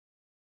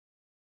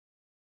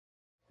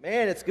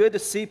Man, it's good to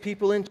see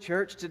people in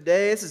church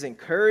today. This is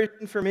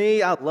encouraging for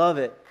me. I love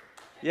it.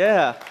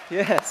 Yeah,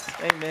 yes,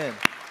 amen.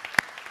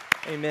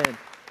 Amen.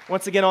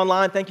 Once again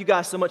online, thank you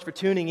guys so much for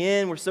tuning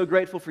in. We're so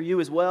grateful for you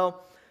as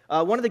well.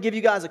 I wanted to give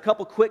you guys a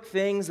couple quick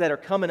things that are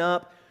coming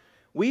up.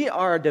 We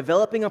are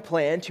developing a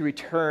plan to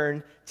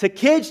return to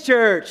Kids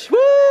Church.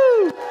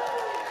 Woo!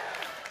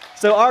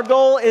 So our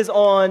goal is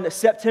on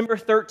September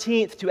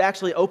 13th to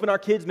actually open our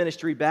kids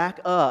ministry back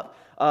up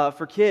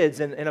for kids.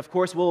 And of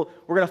course, we're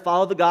going to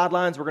follow the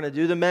guidelines. We're going to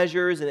do the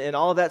measures and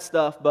all of that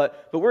stuff.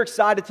 But we're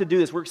excited to do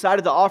this. We're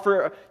excited to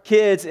offer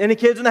kids. Any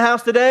kids in the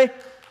house today?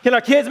 Can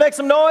our kids make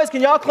some noise?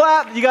 Can y'all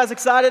clap? You guys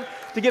excited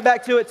to get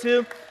back to it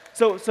too?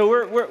 So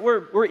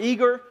we're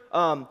eager.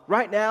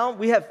 Right now,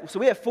 we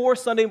have 4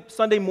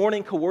 Sunday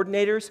morning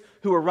coordinators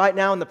who are right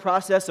now in the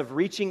process of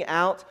reaching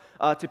out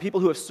to people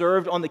who have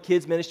served on the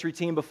kids ministry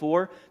team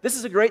before. This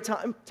is a great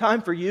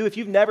time for you. If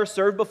you've never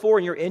served before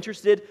and you're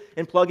interested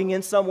in plugging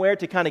in somewhere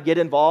to kind of get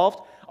involved,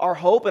 our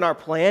hope and our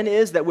plan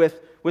is that with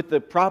the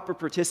proper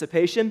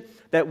participation,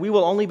 that we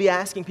will only be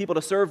asking people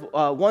to serve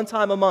one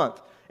time a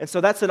month. And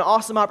so that's an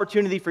awesome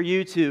opportunity for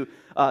you to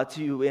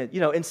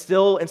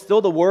instill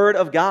the Word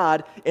of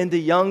God into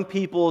young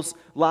people's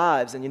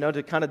lives, and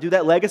to kind of do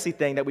that legacy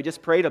thing that we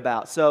just prayed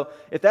about. So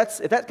if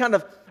that kind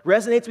of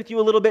resonates with you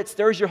a little bit,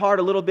 stirs your heart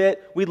a little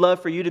bit, we'd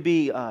love for you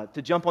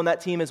to jump on that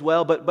team as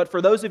well. But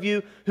for those of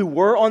you who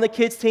were on the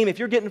kids team, if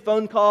you're getting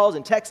phone calls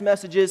and text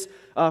messages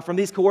from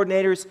these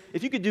coordinators,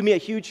 if you could do me a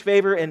huge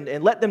favor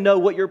and let them know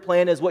what your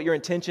plan is, what your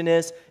intention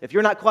is. If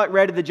you're not quite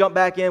ready to jump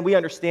back in, we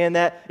understand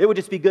that. It would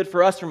just be good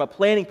for us from a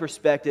planning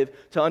perspective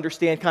to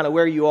understand kind of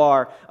where you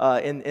are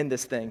in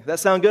this thing. Does that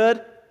sound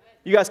good?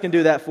 You guys can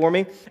do that for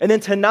me. And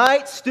then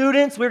tonight,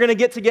 students, we're going to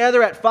get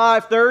together at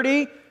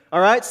 5:30. All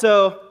right,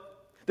 so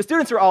the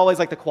students are always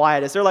like the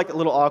quietest. They're like a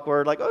little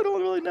awkward, like, oh, I don't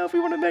really know if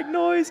we want to make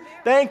noise.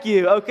 Thank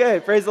you.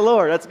 Okay, praise the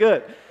Lord. That's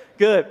good.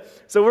 Good.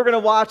 So we're going to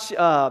watch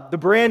the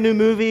brand new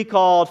movie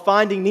called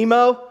Finding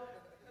Nemo.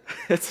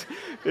 It's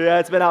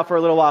been out for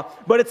a little while.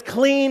 But it's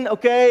clean,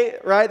 okay,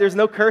 right? There's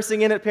no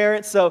cursing in it,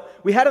 parents. So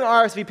we had an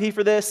RSVP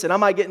for this, and I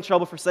might get in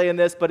trouble for saying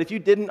this, but if you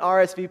didn't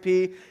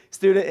RSVP,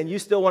 student, and you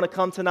still want to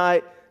come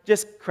tonight,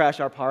 just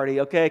crash our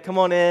party, okay? Come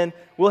on in.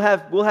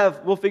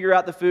 We'll figure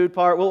out the food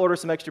part. We'll order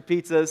some extra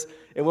pizzas,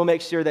 and we'll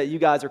make sure that you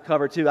guys are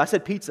covered too. I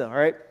said pizza, all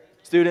right,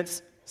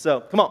 students? So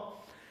come on.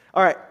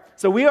 All right.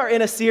 So we are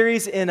in a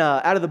series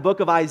out of the book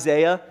of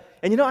Isaiah,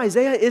 and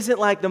Isaiah isn't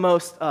like the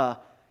most.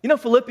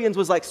 Philippians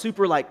was like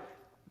super like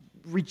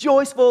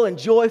rejoiceful and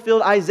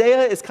joy-filled.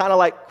 Isaiah is kind of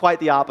like quite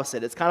the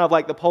opposite. It's kind of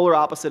like the polar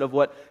opposite of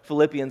what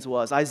Philippians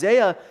was.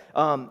 Isaiah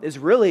is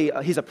really,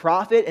 he's a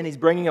prophet, and he's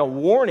bringing a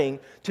warning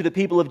to the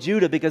people of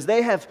Judah because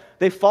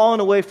they've fallen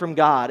away from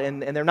God,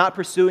 and they're not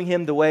pursuing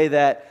him the way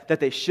that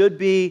they should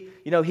be.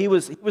 He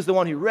was the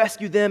one who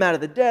rescued them out of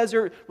the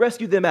desert,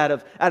 rescued them out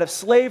of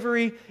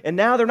slavery, and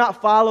now they're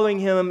not following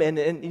him,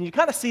 and you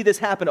kind of see this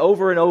happen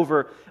over and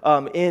over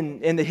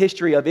in the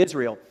history of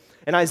Israel.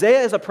 And Isaiah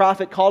is a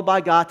prophet called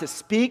by God to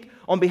speak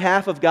on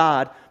behalf of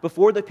God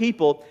before the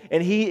people,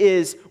 and he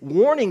is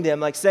warning them,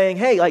 like saying,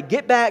 hey, like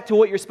get back to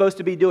what you're supposed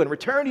to be doing.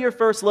 Return to your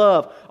first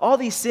love. All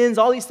these sins,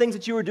 all these things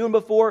that you were doing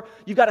before,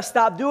 you've got to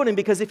stop doing them,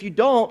 because if you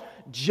don't,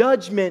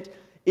 judgment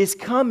is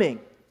coming.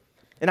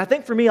 And I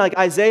think for me, like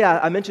Isaiah,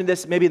 I mentioned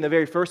this maybe in the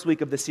very first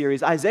week of the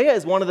series, Isaiah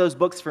is one of those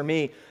books for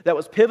me that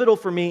was pivotal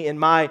for me in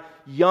my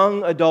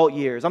young adult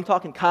years. I'm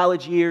talking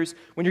college years,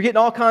 when you're getting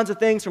all kinds of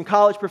things from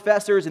college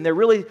professors, and they're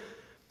really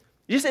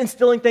just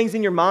instilling things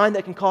in your mind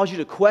that can cause you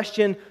to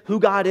question who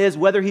God is,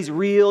 whether he's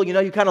real. You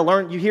kind of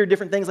learn, you hear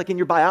different things like in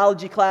your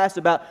biology class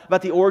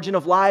about the origin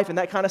of life and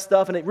that kind of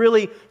stuff. And it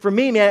really, for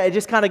me, man, it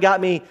just kind of got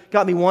me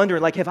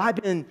wondering, like, have I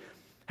been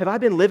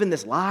living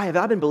this lie? Have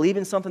I been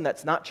believing something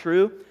that's not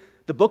true?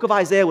 The book of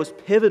Isaiah was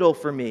pivotal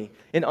for me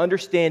in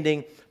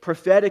understanding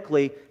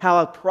prophetically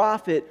how a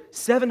prophet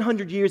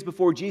 700 years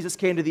before Jesus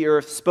came to the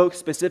earth spoke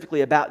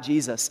specifically about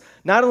Jesus.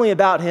 Not only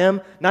about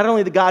him, not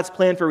only the God's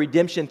plan for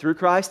redemption through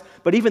Christ,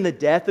 but even the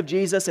death of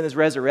Jesus and his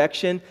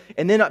resurrection.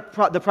 And then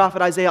the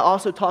prophet Isaiah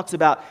also talks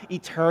about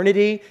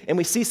eternity, and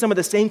we see some of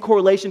the same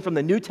correlation from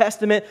the New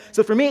Testament.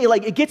 So for me,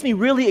 like, it gets me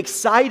really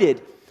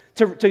excited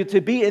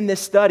to be in this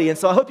study. And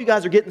so I hope you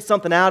guys are getting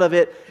something out of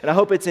it, and I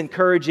hope it's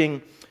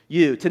encouraging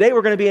you. Today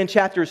we're going to be in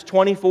chapters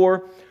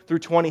 24 through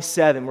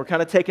 27. We're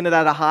kind of taking it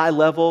at a high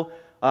level.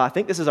 I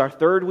think this is our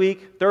third week,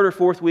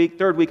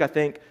 I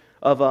think,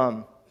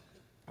 of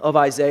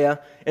Isaiah.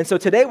 And so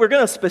today we're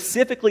going to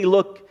specifically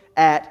look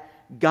at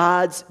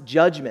God's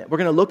judgment. We're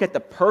going to look at the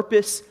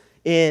purpose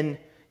in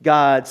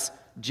God's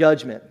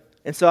judgment.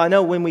 And so I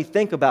know when we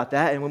think about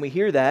that and when we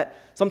hear that,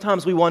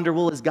 sometimes we wonder,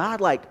 well, is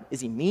God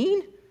is he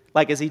mean?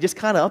 Like, is he just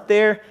kind of up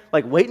there,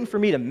 like waiting for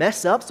me to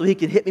mess up so he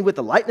can hit me with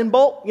the lightning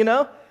bolt,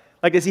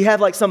 Like, does he have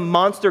like some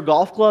monster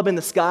golf club in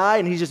the sky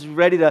and he's just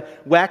ready to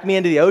whack me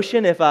into the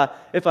ocean if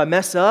I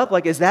mess up?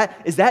 Like, is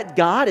that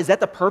God? Is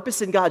that the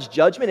purpose in God's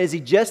judgment? Is he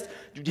just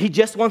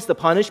wants to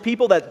punish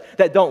people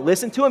that don't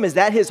listen to him? Is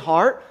that his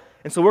heart?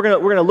 And so we're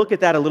gonna look at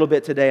that a little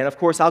bit today. And of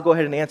course, I'll go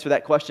ahead and answer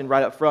that question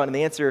right up front. And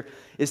the answer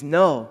is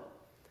no.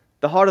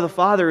 The heart of the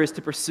Father is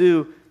to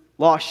pursue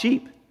lost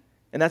sheep.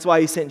 And that's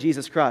why he sent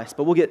Jesus Christ.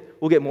 But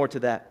we'll get more to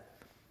that.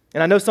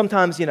 And I know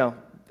sometimes,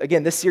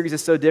 again, this series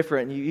is so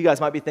different. You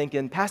guys might be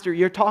thinking, Pastor,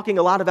 you're talking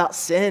a lot about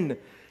sin.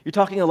 You're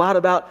talking a lot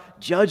about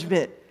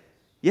judgment.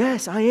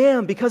 Yes, I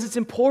am, because it's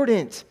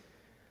important.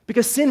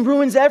 Because sin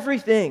ruins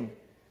everything.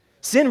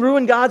 Sin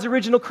ruined God's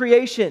original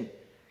creation.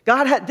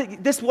 I'm not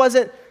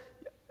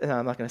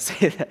going to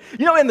say that.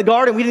 In the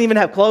garden, we didn't even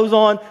have clothes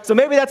on. So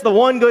maybe that's the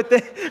one good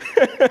thing.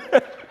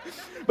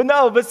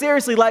 But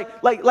seriously,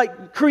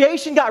 like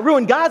creation got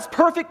ruined. God's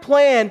perfect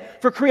plan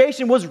for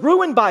creation was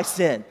ruined by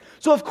sin.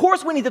 So of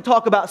course we need to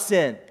talk about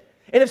sin.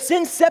 And if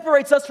sin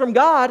separates us from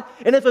God,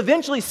 and if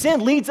eventually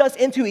sin leads us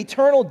into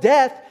eternal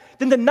death,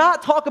 then to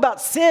not talk about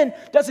sin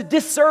does a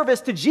disservice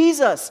to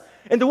Jesus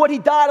and to what he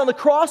died on the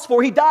cross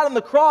for. He died on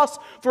the cross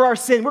for our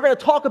sin. We're going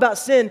to talk about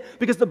sin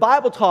because the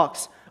Bible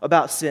talks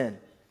about sin.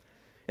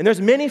 And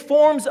there's many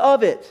forms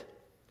of it.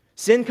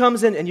 Sin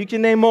comes in, and you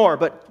can name more,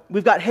 but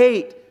we've got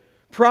hate,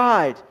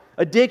 pride,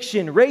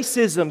 addiction,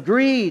 racism,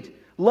 greed,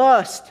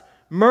 lust,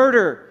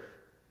 murder.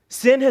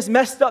 Sin has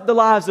messed up the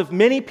lives of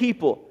many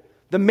people,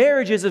 the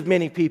marriages of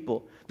many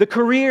people, the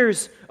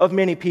careers of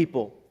many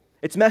people.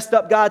 It's messed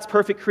up God's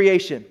perfect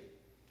creation.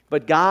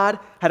 But God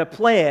had a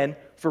plan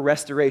for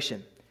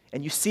restoration.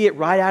 And you see it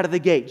right out of the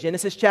gate.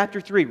 Genesis chapter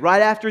 3,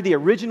 right after the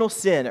original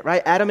sin,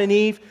 right? Adam and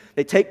Eve,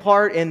 they take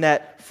part in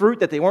that fruit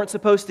that they weren't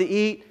supposed to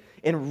eat.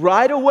 And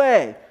right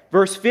away,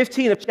 verse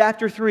 15 of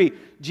chapter 3,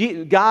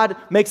 God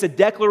makes a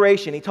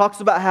declaration. He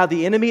talks about how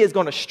the enemy is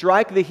going to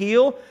strike the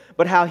heel,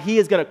 but how he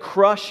is going to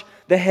crush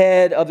the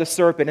head of the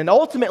serpent. And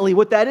ultimately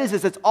what that is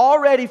it's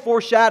already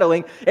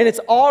foreshadowing and it's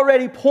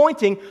already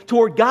pointing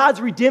toward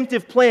God's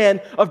redemptive plan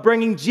of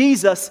bringing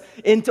Jesus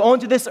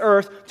onto this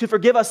earth to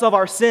forgive us of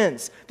our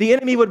sins. The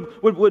enemy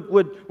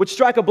would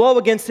strike a blow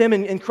against him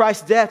in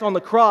Christ's death on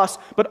the cross,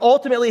 but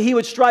ultimately he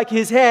would strike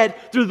his head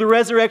through the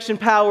resurrection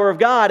power of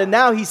God, and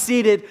now he's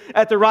seated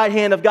at the right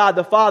hand of God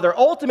the Father.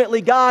 Ultimately,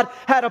 God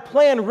had a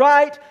plan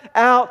right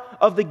out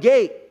of the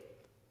gate,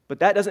 but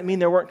that doesn't mean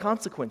there weren't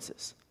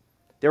consequences.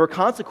 There were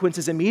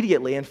consequences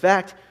immediately. In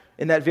fact,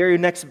 in that very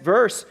next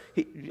verse,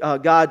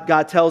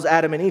 God tells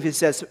Adam and Eve, he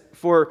says,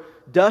 "For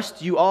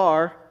dust you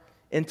are,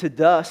 and to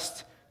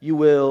dust you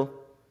will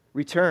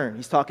return."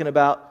 He's talking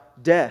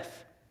about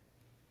death.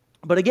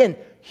 But again,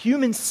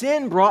 human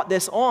sin brought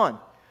this on.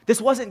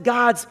 This wasn't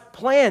God's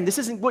plan. This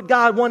isn't what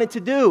God wanted to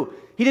do.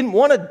 He didn't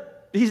want to,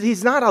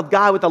 he's not a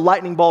guy with a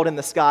lightning bolt in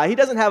the sky. He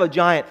doesn't have a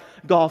giant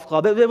golf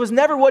club. It was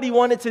never what he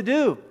wanted to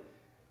do.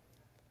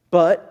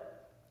 But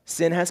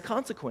sin has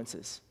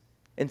consequences,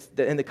 and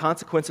the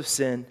consequence of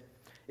sin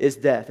is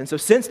death. And so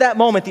since that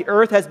moment, the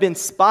earth has been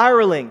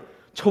spiraling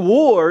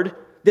toward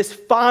this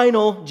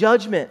final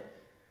judgment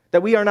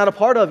that we are not a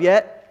part of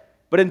yet,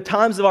 but in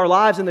times of our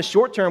lives in the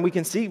short term, we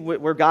can see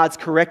where God's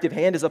corrective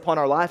hand is upon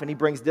our life, and he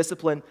brings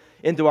discipline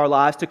into our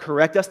lives to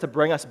correct us, to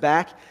bring us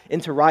back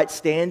into right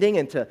standing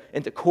and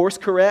to course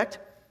correct.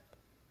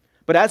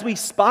 But as we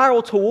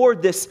spiral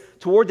toward this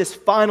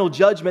final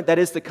judgment that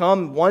is to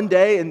come one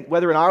day, and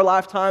whether in our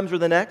lifetimes or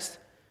the next,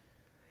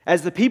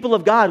 as the people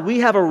of God, we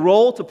have a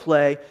role to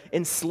play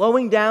in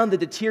slowing down the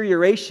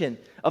deterioration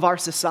of our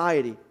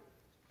society.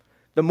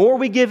 The more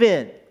we give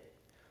in,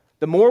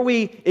 the more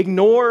we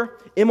ignore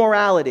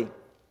immorality,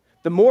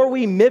 the more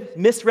we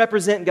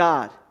misrepresent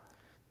God,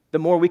 the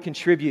more we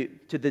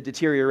contribute to the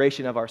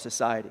deterioration of our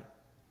society.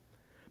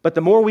 But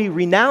the more we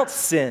renounce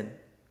sin,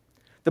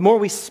 the more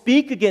we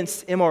speak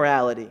against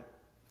immorality,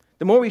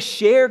 the more we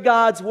share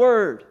God's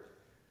word,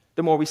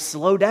 the more we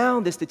slow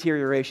down this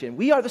deterioration.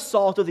 We are the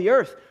salt of the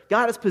earth.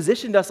 God has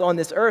positioned us on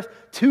this earth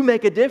to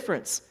make a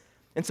difference.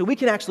 And so we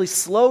can actually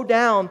slow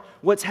down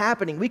what's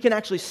happening. We can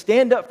actually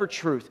stand up for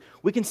truth.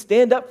 We can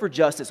stand up for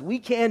justice. We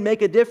can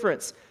make a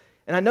difference.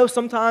 And I know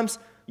sometimes,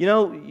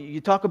 you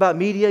talk about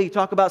media, you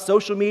talk about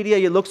social media,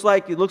 it looks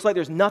like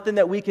there's nothing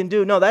that we can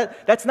do. No,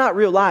 that's not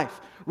real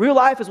life. Real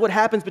life is what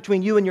happens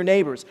between you and your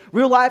neighbors.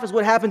 Real life is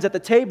what happens at the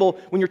table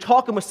when you're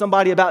talking with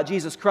somebody about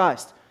Jesus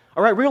Christ.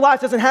 All right, real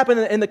life doesn't happen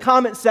in the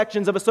comment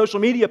sections of a social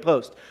media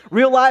post.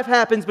 Real life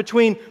happens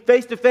between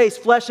face-to-face,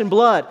 flesh and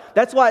blood.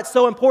 That's why it's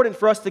so important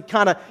for us to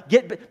kind of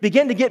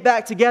begin to get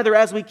back together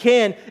as we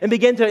can and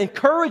begin to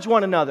encourage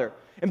one another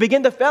and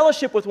begin to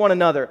fellowship with one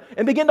another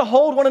and begin to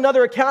hold one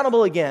another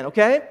accountable again,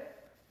 okay?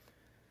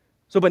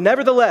 So, but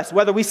nevertheless,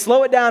 whether we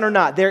slow it down or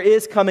not, there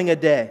is coming a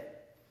day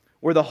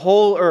where the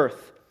whole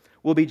earth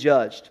will be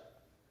judged.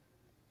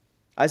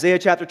 Isaiah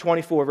chapter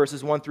 24,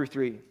 verses 1 through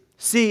 3.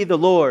 See, the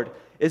Lord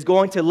is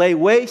going to lay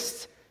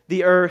waste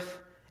the earth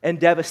and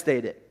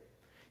devastate it.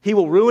 He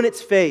will ruin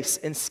its face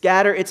and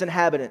scatter its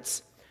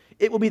inhabitants.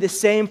 It will be the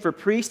same for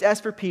priest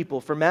as for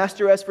people, for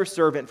master as for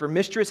servant, for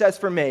mistress as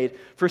for maid,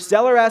 for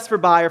seller as for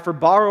buyer, for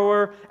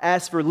borrower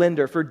as for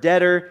lender, for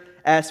debtor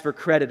as for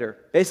creditor.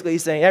 Basically,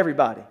 he's saying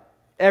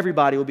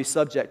everybody will be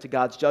subject to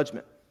God's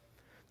judgment.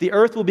 The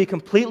earth will be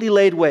completely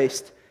laid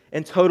waste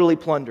and totally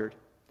plundered.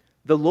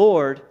 The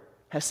Lord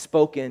has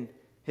spoken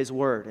his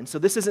word. And so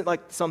this isn't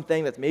like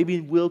something that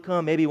maybe will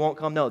come, maybe won't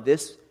come. No,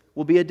 this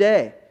will be a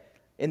day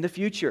in the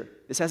future.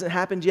 This hasn't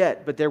happened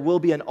yet, but there will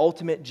be an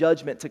ultimate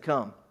judgment to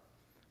come.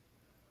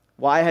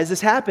 Why has this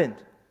happened?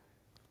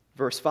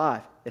 Verse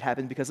 5, it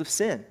happened because of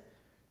sin.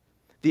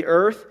 The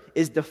earth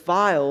is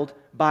defiled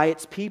by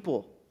its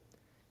people.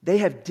 They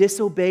have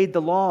disobeyed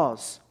the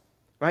laws,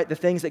 right? The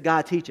things that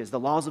God teaches, the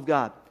laws of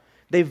God.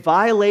 They've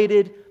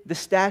violated the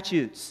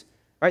statutes,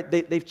 right?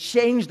 They've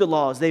changed the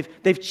laws.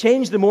 They've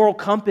changed the moral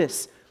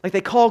compass. Like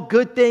they call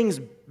good things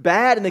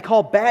bad and they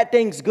call bad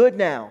things good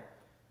now.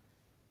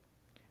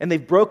 And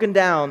they've broken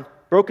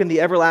the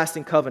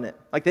everlasting covenant.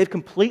 Like they've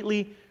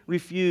completely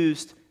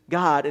refused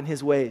God and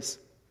His ways.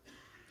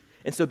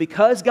 And so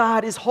because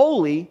God is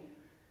holy,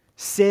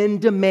 sin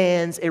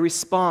demands a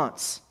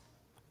response.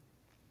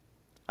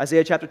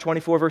 Isaiah chapter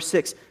 24, verse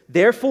 6.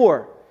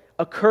 Therefore,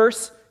 a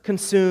curse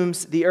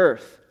consumes the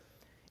earth.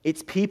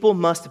 Its people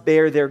must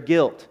bear their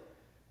guilt.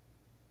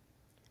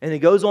 And it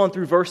goes on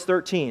through verse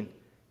 13,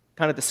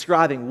 kind of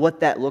describing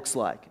what that looks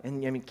like.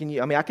 And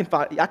I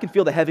can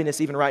feel the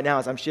heaviness even right now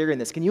as I'm sharing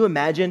this. Can you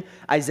imagine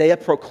Isaiah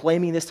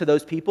proclaiming this to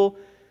those people?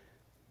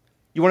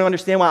 You want to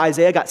understand why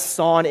Isaiah got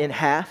sawn in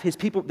half? His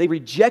people, they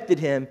rejected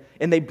him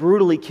and they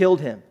brutally killed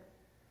him.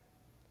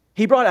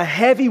 He brought a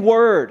heavy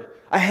word,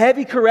 a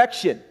heavy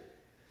correction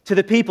to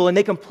the people, and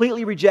they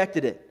completely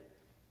rejected it.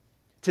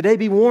 Today,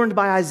 be warned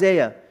by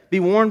Isaiah. Be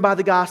warned by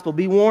the gospel.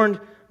 Be warned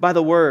by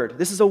the word.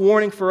 This is a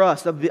warning for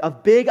us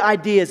of big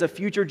ideas of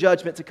future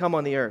judgment to come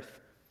on the earth.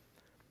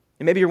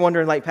 And maybe you're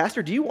wondering, like,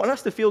 Pastor, do you want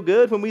us to feel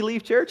good when we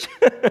leave church?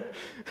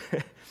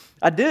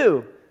 I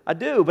do,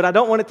 but I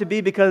don't want it to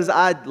be because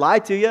I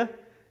lied to you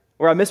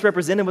or I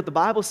misrepresented what the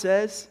Bible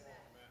says.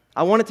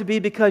 I want it to be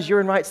because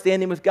you're in right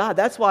standing with God.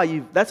 That's why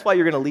you're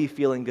going to leave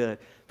feeling good.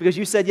 Because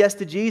you said yes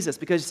to Jesus,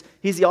 because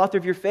He's the author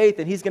of your faith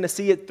and He's going to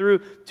see it through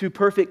to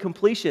perfect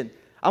completion.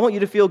 I want you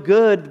to feel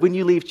good when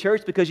you leave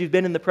church because you've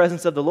been in the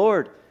presence of the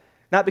Lord,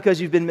 not because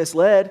you've been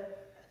misled.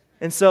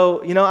 And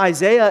so,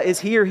 Isaiah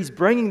is here. He's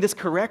bringing this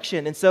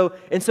correction. And so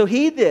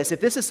heed this. If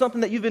this is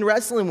something that you've been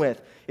wrestling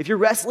with, if you're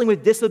wrestling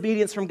with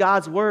disobedience from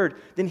God's word,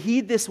 then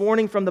heed this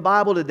warning from the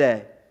Bible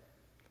today.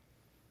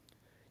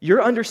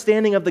 Your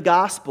understanding of the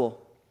gospel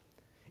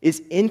is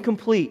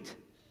incomplete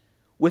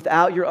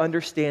without your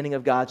understanding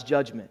of God's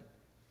judgment.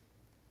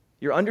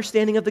 Your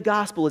understanding of the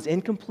gospel is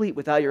incomplete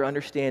without your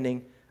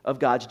understanding of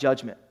God's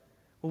judgment.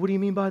 Well, what do you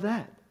mean by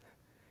that?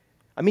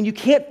 I mean, you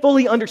can't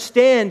fully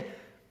understand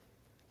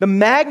the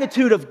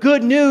magnitude of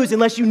good news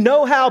unless you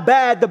know how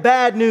bad the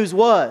bad news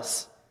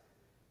was.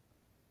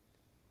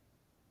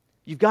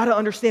 You've got to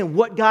understand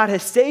what God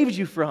has saved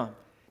you from.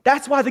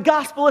 That's why the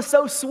gospel is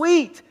so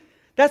sweet.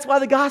 That's why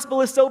the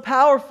gospel is so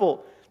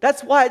powerful.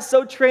 That's why it's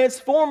so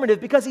transformative,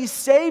 because He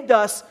saved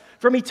us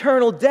from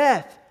eternal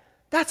death.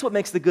 That's what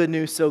makes the good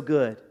news so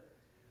good.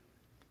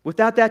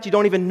 Without that, you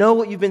don't even know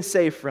what you've been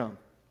saved from.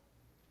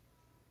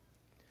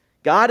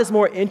 God is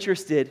more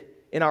interested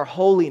in our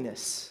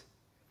holiness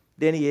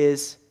than He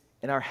is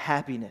in our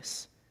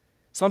happiness.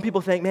 Some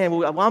people think, man,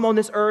 well, I'm on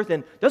this earth,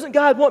 and doesn't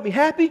God want me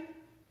happy?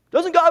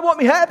 Doesn't God want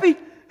me happy?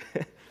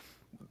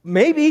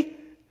 Maybe,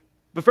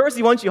 but first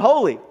He wants you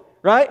holy,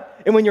 right?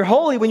 And when you're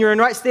holy, when you're in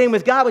right standing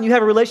with God, when you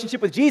have a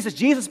relationship with Jesus,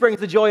 Jesus brings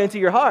the joy into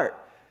your heart.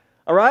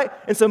 All right?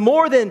 And so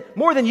more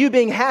than you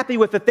being happy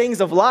with the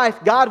things of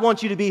life, God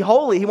wants you to be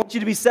holy. He wants you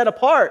to be set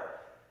apart.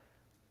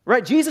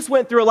 Right? Jesus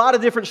went through a lot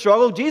of different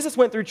struggles. Jesus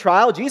went through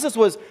trial. Jesus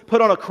was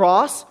put on a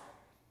cross.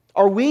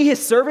 Are we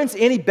His servants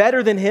any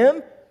better than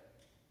Him?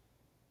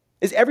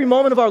 Is every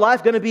moment of our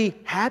life going to be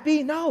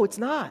happy? No, it's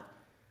not.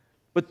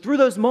 But through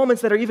those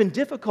moments that are even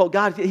difficult,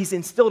 God, He's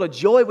instilled a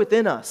joy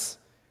within us.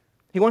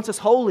 He wants us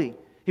holy.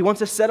 He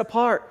wants us set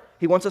apart.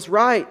 He wants us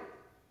right.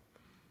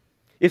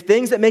 If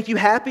things that make you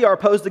happy are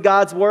opposed to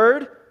God's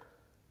word,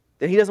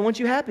 then He doesn't want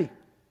you happy.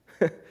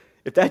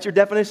 If that's your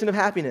definition of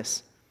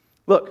happiness.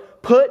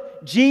 Look,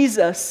 put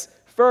Jesus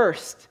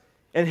first,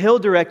 and He'll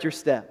direct your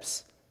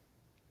steps.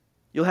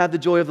 You'll have the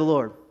joy of the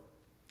Lord.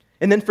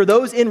 And then for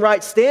those in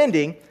right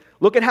standing,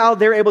 look at how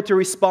they're able to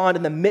respond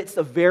in the midst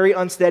of very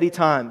unsteady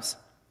times.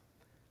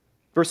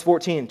 Verse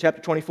 14,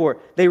 chapter 24.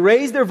 They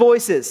raise their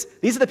voices.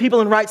 These are the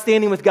people in right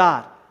standing with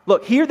God.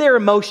 Look, hear their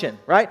emotion,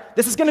 right?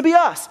 This is going to be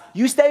us.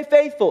 You stay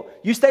faithful.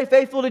 You stay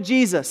faithful to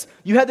Jesus.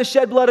 You had the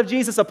shed blood of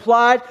Jesus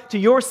applied to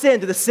your sin,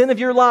 to the sin of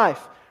your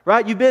life,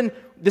 right?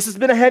 This has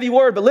been a heavy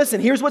word, but listen,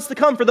 here's what's to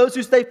come for those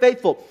who stay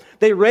faithful.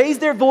 They raise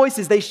their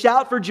voices. They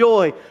shout for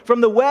joy. From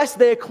the west,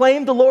 they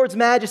acclaim the Lord's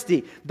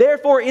majesty.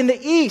 Therefore, in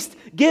the east,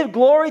 give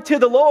glory to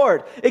the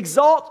Lord.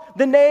 Exalt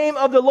the name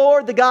of the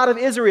Lord, the God of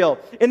Israel.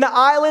 In the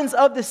islands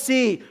of the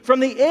sea, from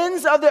the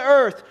ends of the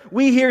earth,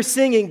 we hear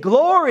singing,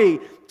 glory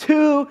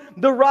to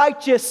the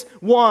righteous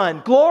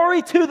one.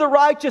 Glory to the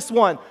righteous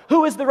one.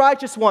 Who is the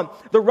righteous one?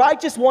 The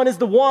righteous one is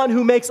the one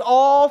who makes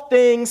all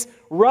things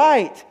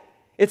right.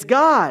 It's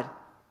God.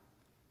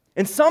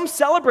 And some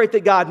celebrate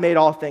that God made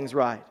all things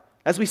right,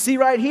 as we see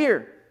right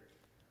here.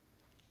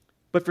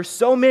 But for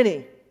so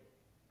many,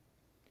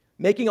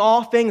 making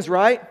all things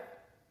right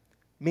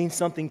means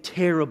something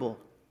terrible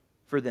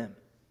for them.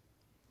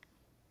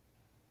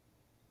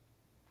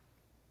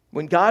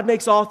 When God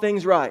makes all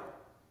things right,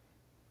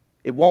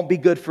 It won't be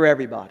good for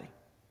everybody.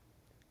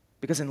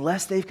 Because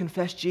unless they've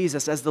confessed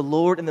Jesus as the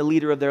Lord and the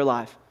leader of their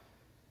life,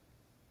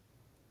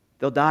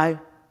 they'll die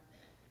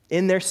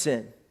in their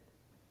sin.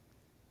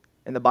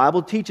 And the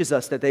Bible teaches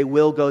us that they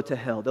will go to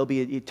hell. They'll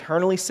be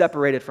eternally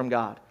separated from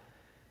God.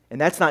 And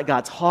that's not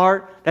God's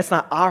heart. That's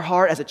not our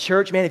heart as a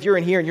church. Man, if you're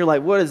in here and you're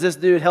like, what is this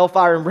dude,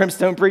 hellfire and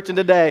brimstone, preaching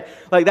today?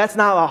 Like, that's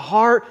not our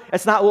heart.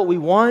 That's not what we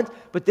want.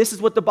 But this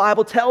is what the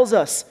Bible tells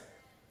us.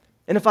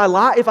 And if I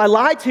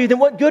lie to you, then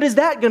what good is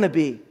that going to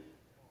be?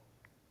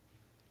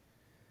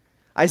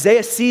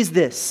 Isaiah sees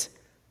this,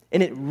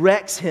 and it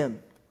wrecks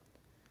him.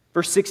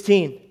 Verse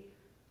 16.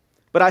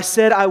 But I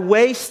said, I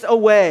waste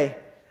away.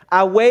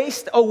 I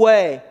waste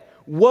away.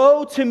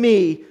 Woe to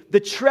me, the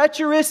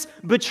treacherous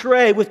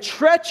betray. With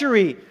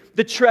treachery,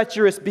 the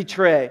treacherous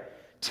betray.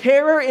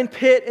 Terror and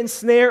pit and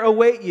snare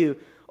await you.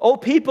 O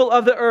people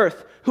of the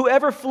earth,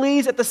 whoever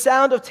flees at the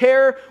sound of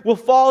terror will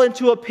fall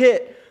into a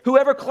pit.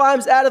 Whoever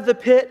climbs out of the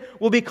pit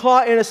will be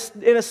caught in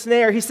a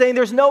snare. He's saying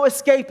there's no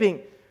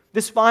escaping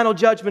this final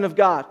judgment of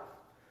God.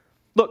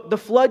 Look, the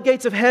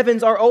floodgates of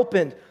heavens are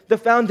opened. The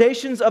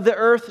foundations of the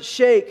earth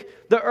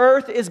shake. The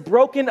earth is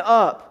broken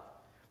up.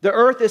 The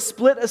earth is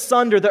split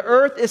asunder. The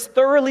earth is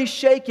thoroughly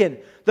shaken.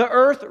 The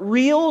earth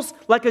reels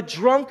like a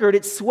drunkard.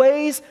 It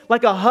sways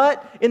like a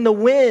hut in the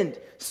wind.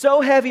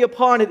 So heavy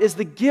upon it is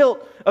the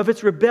guilt of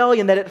its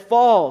rebellion that it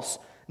falls,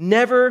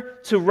 never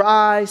to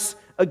rise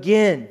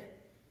again.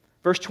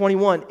 Verse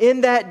 21,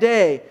 in that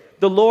day,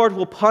 the Lord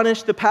will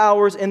punish the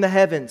powers in the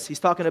heavens. He's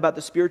talking about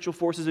the spiritual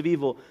forces of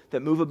evil that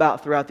move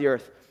about throughout the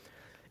earth.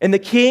 And the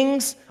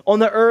kings on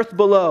the earth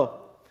below,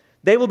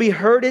 they will be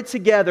herded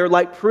together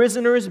like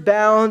prisoners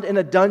bound in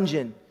a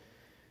dungeon.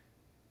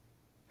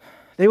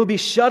 They will be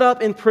shut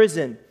up in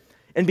prison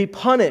and be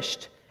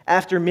punished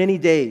after many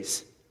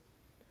days.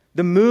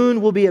 The moon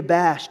will be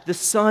abashed, the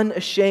sun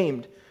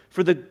ashamed,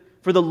 for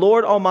the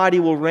Lord Almighty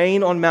will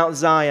reign on Mount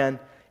Zion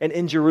and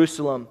in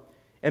Jerusalem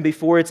and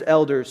before its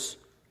elders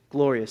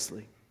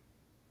gloriously.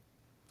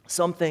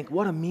 Some think,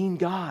 what a mean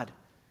God.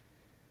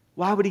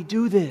 Why would he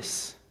do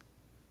this?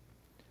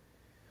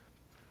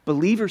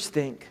 Believers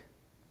think,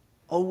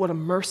 oh, what a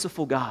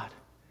merciful God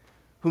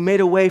who made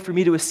a way for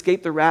me to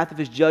escape the wrath of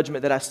his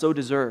judgment that I so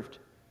deserved.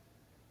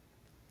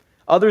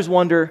 Others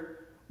wonder,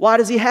 why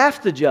does he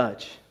have to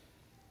judge?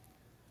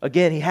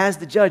 Again, he has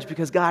to judge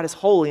because God is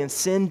holy and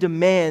sin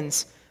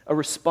demands a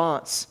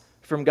response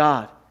from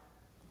God.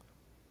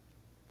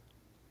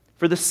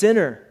 For the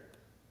sinner,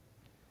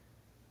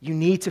 you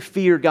need to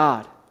fear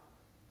God.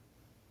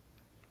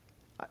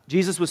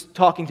 Jesus was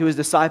talking to his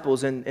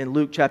disciples in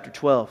Luke chapter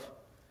 12.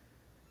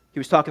 He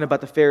was talking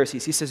about the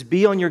Pharisees. He says,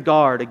 be on your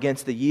guard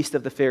against the yeast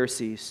of the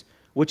Pharisees,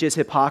 which is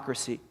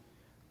hypocrisy.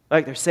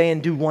 Like they're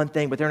saying do one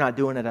thing, but they're not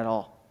doing it at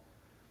all.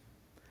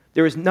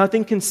 There is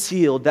nothing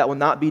concealed that will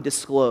not be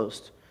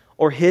disclosed,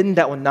 or hidden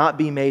that will not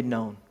be made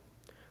known.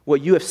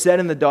 What you have said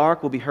in the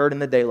dark will be heard in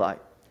the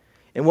daylight,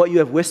 and what you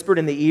have whispered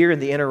in the ear in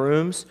the inner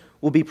rooms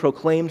will be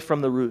proclaimed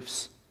from the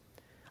roofs.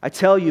 I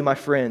tell you, my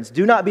friends,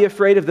 do not be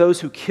afraid of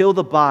those who kill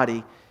the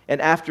body, and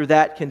after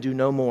that can do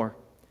no more.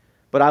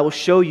 But I will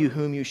show you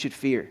whom you should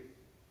fear.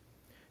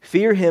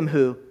 Fear him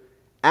who,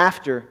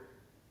 after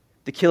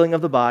the killing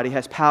of the body,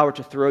 has power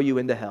to throw you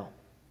into hell.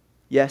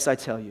 Yes, I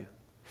tell you,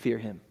 fear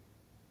him.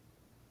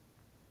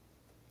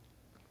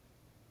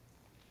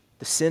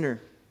 The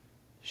sinner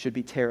should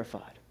be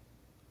terrified.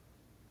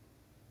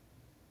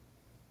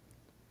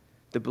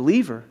 The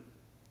believer's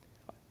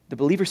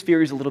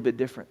fear is a little bit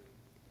different.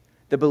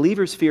 The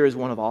believer's fear is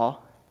one of awe.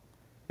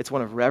 It's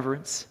one of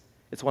reverence.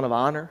 It's one of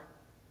honor.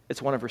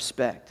 It's one of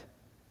respect.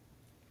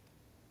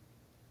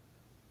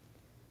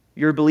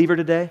 You're a believer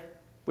today,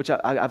 which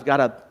I've got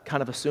to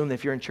kind of assume that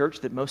if you're in church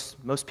that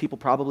most people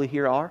probably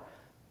here are.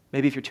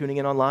 Maybe if you're tuning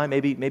in online,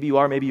 maybe you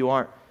are, maybe you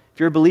aren't. If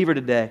you're a believer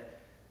today,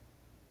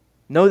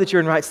 know that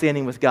you're in right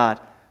standing with God.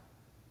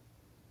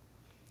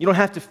 You don't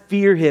have to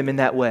fear him in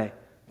that way.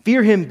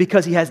 Fear him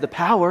because he has the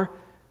power,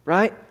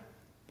 right?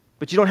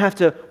 But you don't have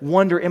to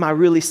wonder, am I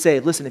really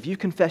saved? Listen, if you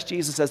confess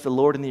Jesus as the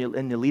Lord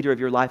and the leader of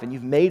your life, and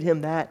you've made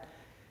him that,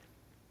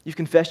 you've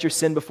confessed your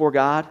sin before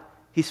God,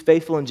 he's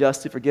faithful and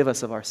just to forgive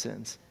us of our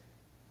sins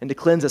and to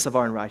cleanse us of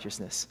our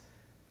unrighteousness.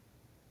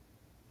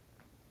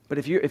 But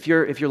if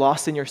you're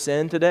lost in your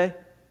sin today,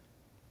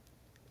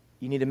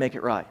 you need to make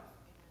it right.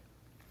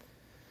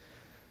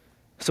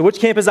 So which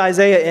camp is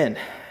Isaiah in?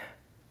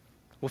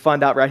 We'll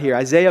find out right here.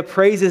 Isaiah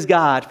praises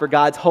God for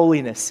God's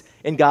holiness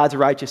and God's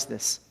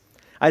righteousness.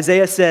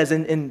 Isaiah says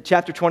in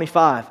chapter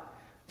 25,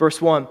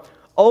 verse 1,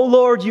 O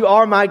Lord, you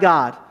are my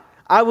God.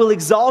 I will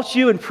exalt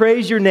you and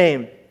praise your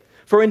name.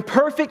 For in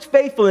perfect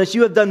faithfulness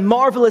you have done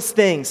marvelous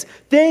things,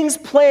 things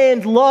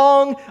planned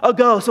long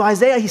ago. So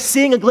Isaiah, he's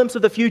seeing a glimpse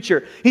of the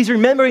future. He's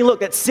remembering,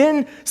 look, that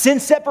sin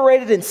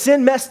separated and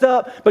sin messed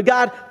up. But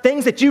God,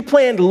 things that you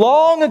planned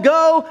long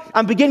ago,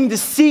 I'm beginning to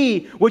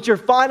see what your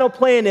final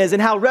plan is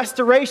and how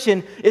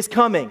restoration is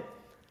coming.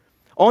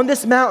 On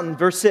this mountain,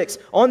 verse 6,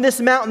 on this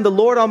mountain the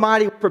Lord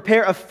Almighty will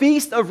prepare a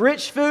feast of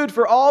rich food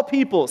for all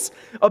peoples,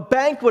 a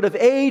banquet of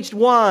aged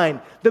wine,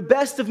 the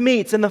best of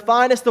meats and the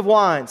finest of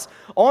wines.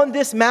 On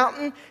this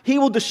mountain he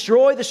will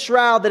destroy the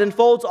shroud that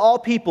enfolds all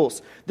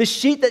peoples, the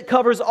sheet that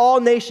covers all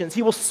nations.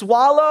 He will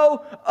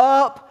swallow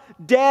up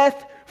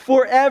death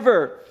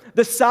forever.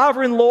 The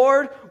sovereign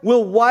Lord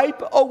will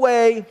wipe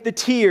away the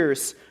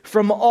tears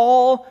from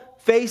all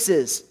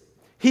faces.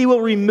 He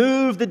will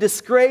remove the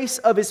disgrace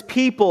of his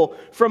people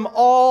from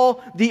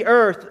all the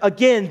earth.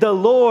 Again, the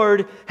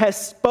Lord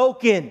has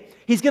spoken.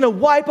 He's going to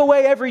wipe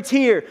away every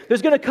tear.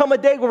 There's going to come a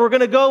day where we're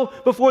going to go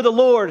before the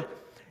Lord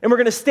and we're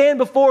going to stand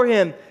before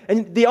him.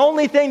 And the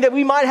only thing that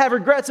we might have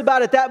regrets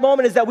about at that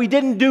moment is that we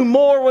didn't do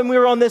more when we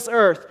were on this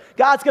earth.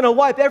 God's going to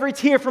wipe every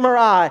tear from our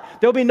eye.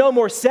 There'll be no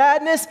more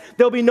sadness.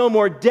 There'll be no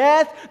more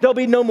death. There'll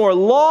be no more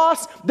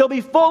loss. There'll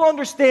be full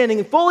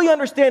understanding, fully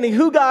understanding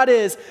who God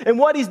is and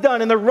what he's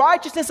done and the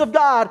righteousness of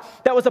God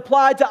that was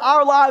applied to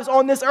our lives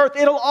on this earth.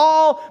 It'll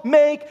all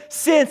make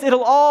sense.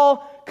 It'll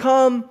all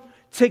come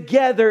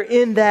together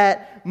in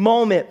that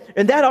moment.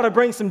 And that ought to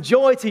bring some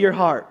joy to your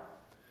heart.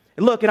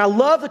 And look, and I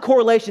love the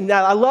correlation.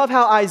 Now, I love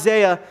how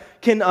Isaiah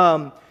can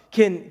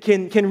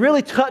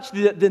really touch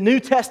the New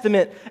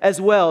Testament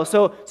as well.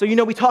 So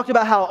we talked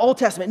about how Old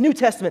Testament, New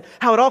Testament,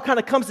 how it all kind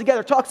of comes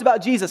together, talks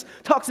about Jesus,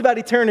 talks about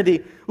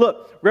eternity.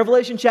 Look,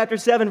 Revelation chapter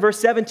 7, verse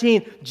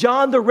 17,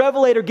 John the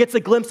Revelator gets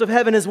a glimpse of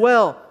heaven as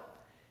well.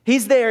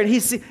 He's there and he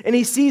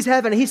sees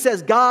heaven and he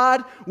says,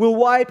 God will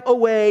wipe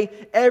away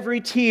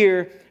every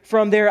tear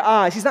from their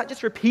eyes. He's not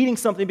just repeating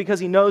something because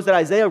he knows that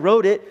Isaiah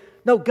wrote it.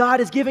 No, God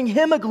is giving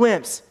him a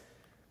glimpse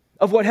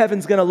of what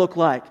heaven's going to look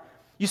like.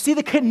 You see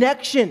the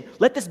connection.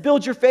 Let this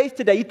build your faith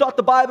today. You thought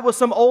the Bible was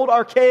some old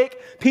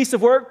archaic piece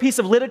of work, piece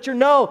of literature.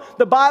 No,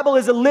 the Bible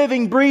is a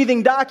living,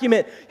 breathing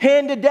document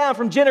handed down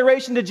from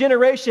generation to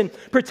generation,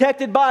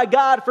 protected by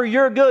God for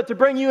your good, to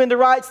bring you into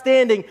right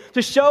standing,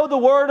 to show the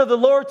word of the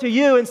Lord to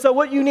you. And so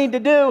what you need to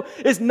do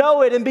is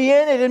know it and be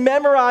in it and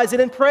memorize it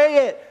and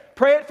pray it.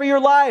 Pray it for your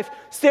life.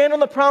 Stand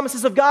on the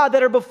promises of God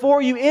that are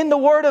before you in the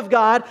Word of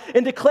God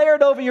and declare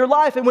it over your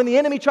life. And when the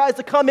enemy tries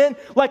to come in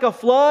like a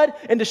flood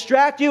and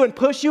distract you and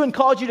push you and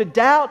cause you to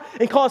doubt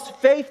and cause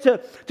faith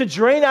to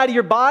drain out of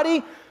your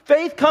body,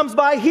 faith comes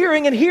by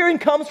hearing, and hearing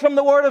comes from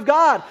the Word of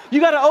God.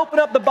 You got to open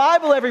up the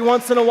Bible every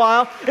once in a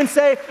while and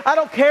say, I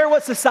don't care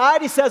what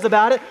society says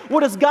about it.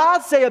 What does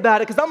God say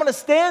about it? Because I'm going to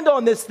stand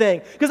on this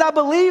thing because I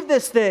believe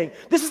this thing.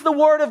 This is the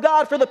Word of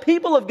God for the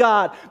people of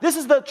God. This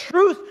is the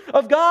truth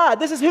of God.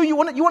 This is who you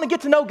want to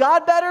get to know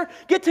God better?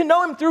 Get to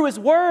know Him through His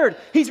Word.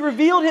 He's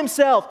revealed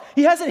Himself.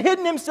 He hasn't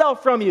hidden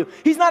Himself from you.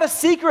 He's not a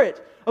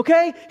secret.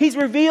 Okay? He's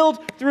revealed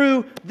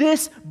through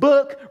this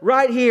book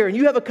right here. And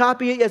you have a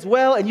copy as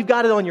well, and you've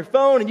got it on your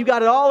phone, and you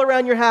got it all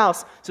around your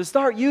house. So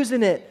start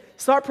using it.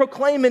 Start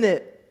proclaiming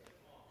it.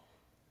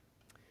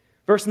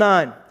 Verse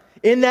 9.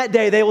 In that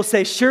day they will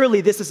say,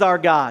 surely this is our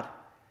God.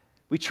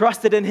 We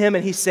trusted in Him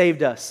and He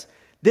saved us.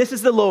 This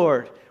is the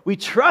Lord. We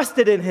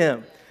trusted in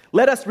Him.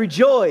 Let us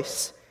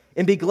rejoice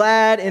and be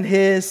glad in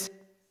His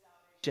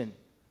salvation.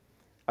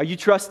 Are you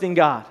trusting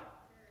God?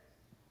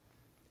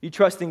 You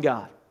trusting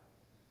God?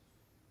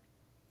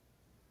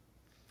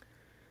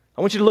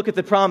 I want you to look at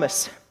the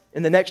promise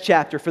in the next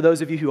chapter for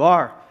those of you who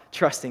are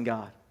trusting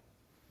God.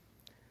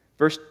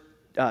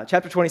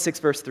 Chapter 26,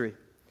 verse 3.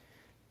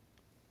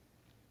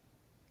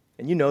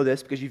 And you know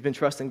this because you've been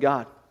trusting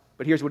God.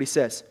 But here's what He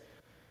says.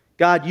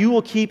 God, you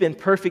will keep in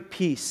perfect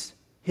peace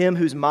him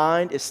whose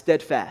mind is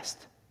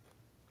steadfast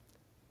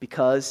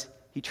because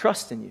he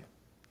trusts in you.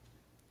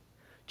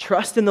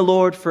 Trust in the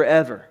Lord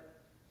forever.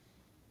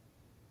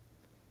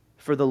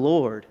 For the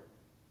Lord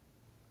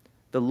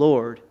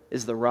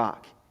is the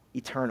rock.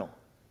 Eternal.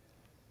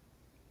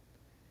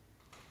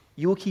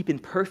 You will keep in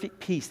perfect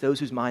peace those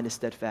whose mind is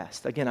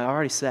steadfast. Again, I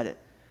already said it.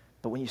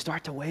 But when you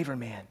start to waver,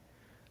 man,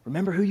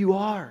 remember who you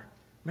are.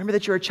 Remember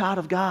that you're a child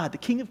of God, the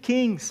King of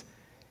Kings.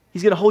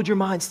 He's going to hold your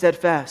mind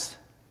steadfast.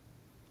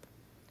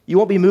 You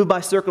won't be moved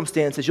by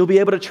circumstances. You'll be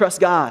able to trust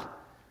God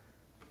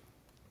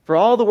for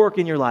all the work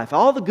in your life,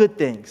 all the good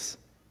things.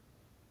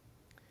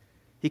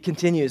 He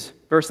continues,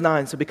 verse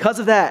 9. So because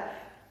of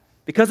that,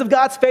 because of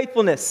God's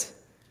faithfulness,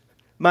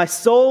 my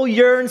soul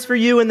yearns for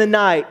you in the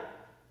night.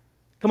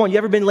 Come on, you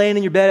ever been laying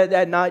in your bed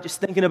at night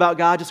just thinking about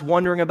God, just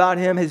wondering about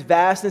Him, His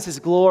vastness, His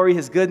glory,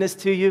 His goodness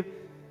to you?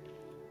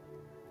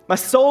 My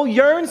soul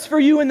yearns for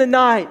you in the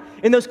night,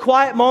 in those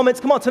quiet moments.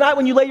 Come on, tonight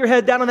when you lay your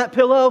head down on that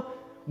pillow,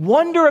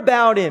 wonder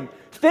about Him,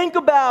 think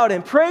about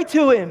Him, pray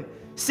to Him,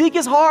 seek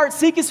His heart,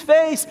 seek His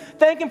face,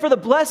 thank Him for the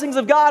blessings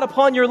of God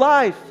upon your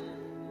life.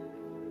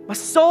 My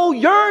soul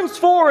yearns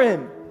for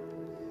Him.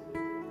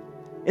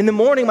 In the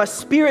morning, my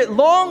spirit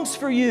longs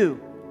for you.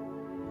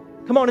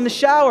 Come on, in the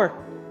shower.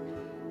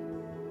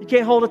 You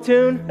can't hold a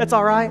tune? That's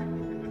all right.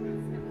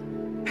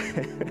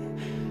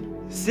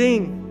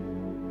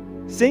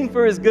 Sing. Sing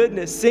for His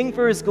goodness. Sing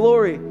for His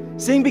glory.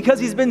 Sing because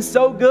He's been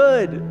so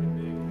good.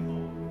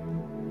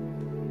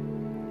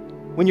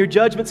 When your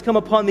judgments come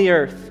upon the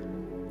earth,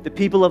 the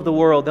people of the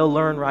world, they'll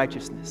learn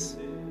righteousness.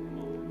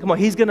 Come on,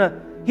 He's gonna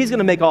He's going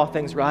to make all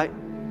things right.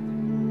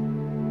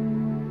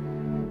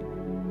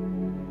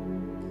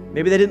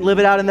 Maybe they didn't live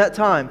it out in that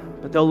time,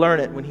 but they'll learn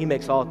it when he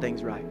makes all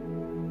things right.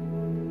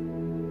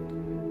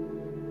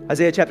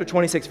 Isaiah chapter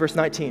 26, verse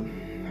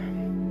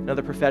 19.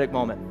 Another prophetic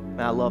moment.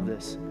 And I love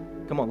this.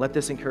 Come on, let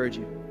this encourage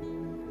you.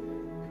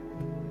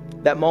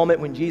 That moment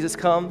when Jesus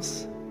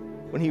comes,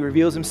 when he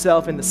reveals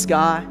himself in the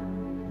sky,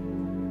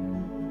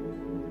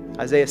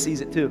 Isaiah sees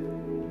it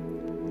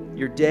too.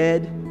 Your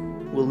dead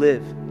will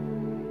live.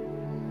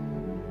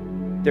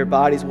 Their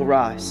bodies will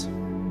rise.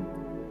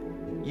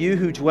 You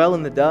who dwell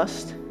in the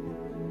dust,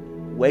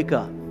 wake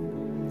up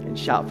and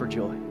shout for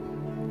joy.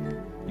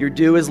 Your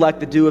dew is like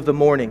the dew of the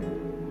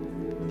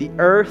morning. The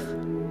earth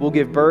will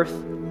give birth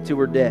to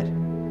her dead.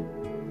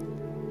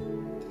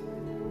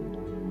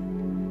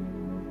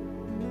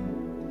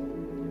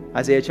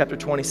 Isaiah chapter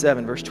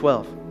 27, verse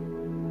 12.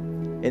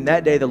 In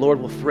that day the Lord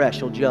will thresh,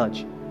 he'll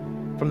judge,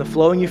 from the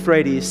flowing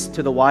Euphrates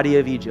to the Wadi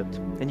of Egypt.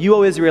 And you,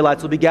 O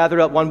Israelites, will be gathered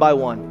up one by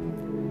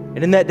one.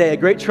 And in that day a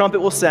great trumpet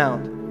will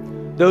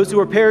sound. Those who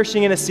are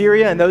perishing in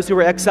Assyria and those who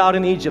are exiled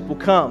in Egypt will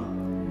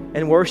come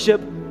and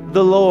worship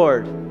the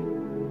Lord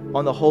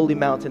on the holy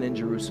mountain in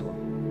Jerusalem.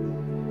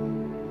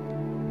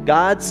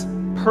 God's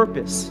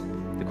purpose,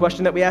 the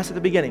question that we asked at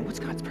the beginning, what's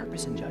God's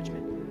purpose in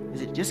judgment?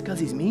 Is it just because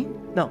he's mean?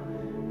 No.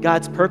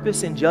 God's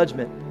purpose in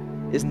judgment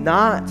is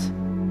not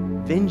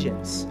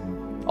vengeance.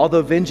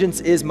 Although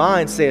vengeance is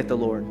mine, saith the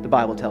Lord, the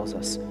Bible tells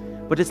us.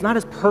 But it's not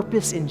his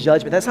purpose in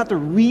judgment. That's not the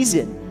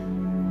reason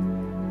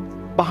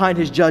behind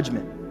his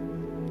judgment.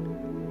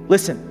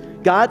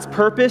 Listen, God's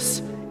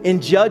purpose in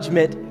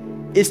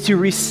judgment is to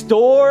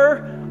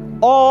restore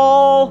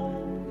all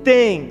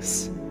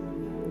things.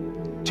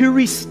 To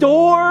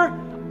restore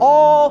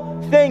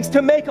all things.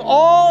 To make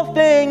all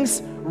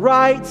things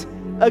right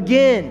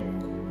again.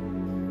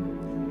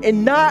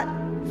 And not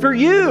for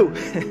you.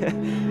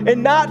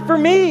 And not for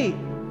me.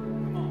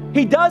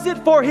 He does it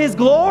for his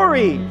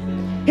glory.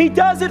 He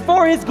does it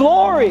for his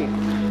glory.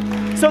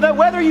 So that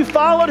whether you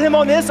followed him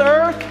on this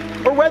earth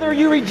or whether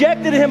you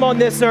rejected him on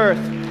this earth,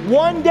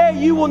 one day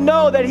you will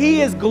know that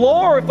he is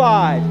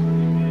glorified.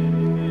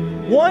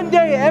 One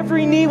day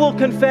every knee will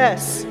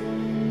confess,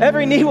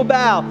 every knee will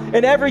bow,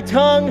 and every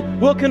tongue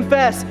will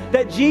confess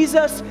that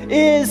Jesus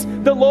is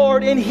the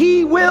Lord, and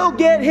he will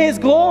get his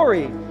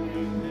glory.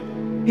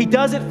 He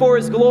does it for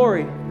his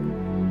glory.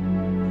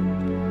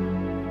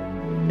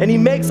 And he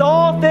makes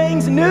all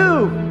things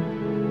new.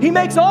 He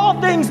makes all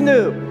things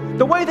new.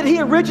 The way that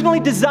he originally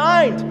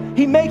designed,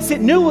 he makes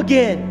it new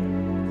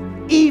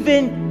again.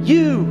 Even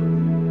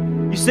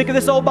you. You sick of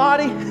this old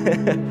body?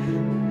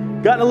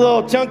 Gotten a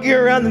little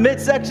chunkier around the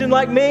midsection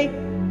like me?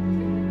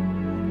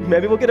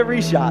 Maybe we'll get a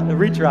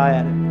retry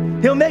at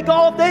it. He'll make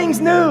all things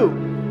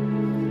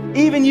new.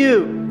 Even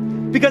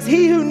you. Because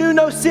he who knew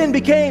no sin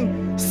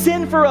became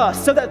sin for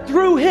us, so that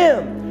through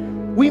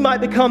him we might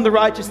become the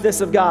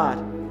righteousness of God.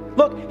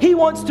 Look, he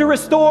wants to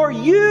restore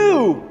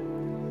you,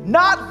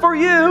 not for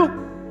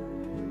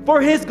you,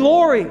 for his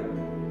glory.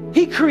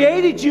 He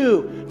created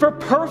you for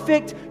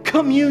perfect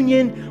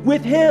communion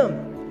with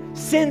him.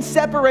 Sin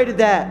separated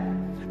that.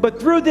 But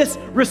through this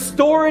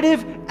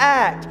restorative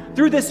act,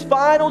 through this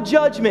final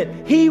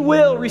judgment, he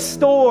will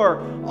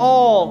restore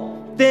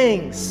all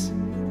things.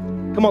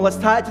 Come on, let's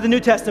tie it to the New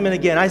Testament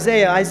again.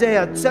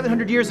 Isaiah,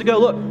 700 years ago,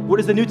 look, what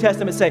does the New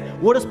Testament say?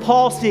 What does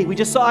Paul see? We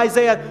just saw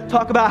Isaiah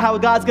talk about how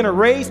God's going to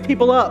raise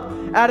people up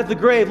out of the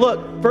grave.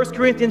 Look, 1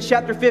 Corinthians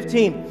chapter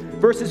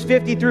 15, verses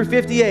 50 through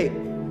 58.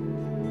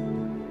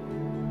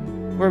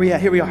 Where are we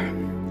at? Here we are.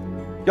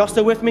 Y'all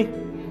still with me?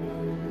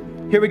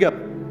 Here we go.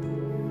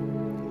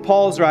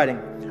 Paul's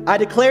writing, I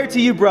declare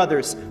to you,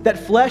 brothers, that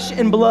flesh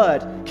and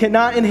blood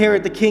cannot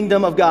inherit the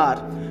kingdom of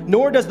God,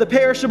 nor does the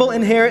perishable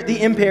inherit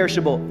the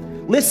imperishable.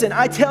 Listen,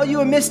 I tell you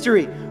a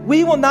mystery.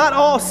 We will not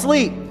all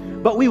sleep,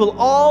 but we will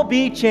all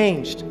be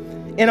changed.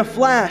 In a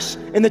flash,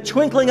 in the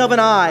twinkling of an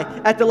eye,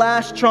 at the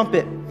last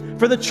trumpet.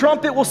 For the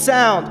trumpet will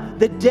sound,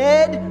 the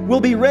dead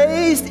will be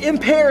raised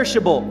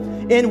imperishable,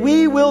 and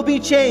we will be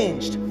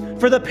changed.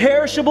 For the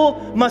perishable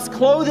must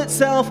clothe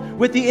itself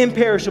with the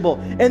imperishable,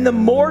 and the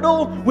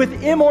mortal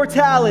with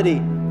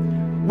immortality.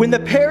 When the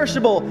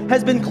perishable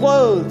has been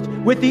clothed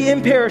with the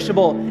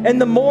imperishable, and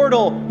the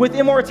mortal with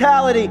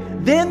immortality,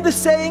 then the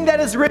saying that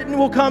is written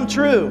will come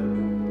true.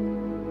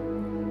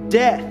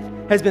 Death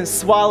has been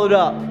swallowed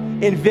up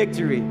in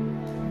victory.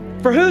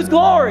 For whose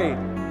glory?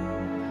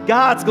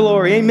 God's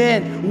glory.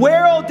 Amen.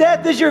 Where, O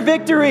death, is your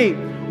victory?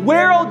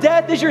 Where, O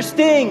death, is your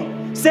sting?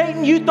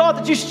 Satan, you thought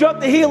that you struck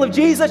the heel of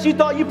Jesus. You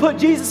thought you put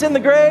Jesus in the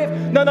grave.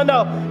 No, no,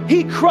 no.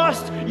 He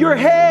crushed your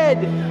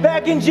head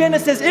back in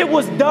Genesis. It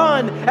was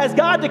done. As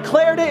God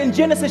declared it in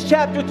Genesis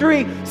chapter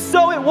 3,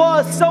 so it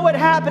was, so it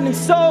happened, and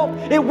so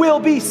it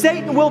will be.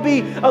 Satan will be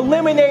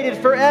eliminated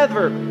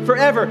forever,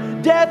 forever.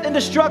 Death and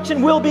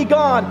destruction will be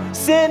gone.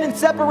 Sin and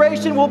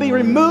separation will be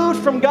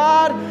removed from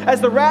God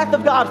as the wrath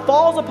of God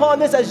falls upon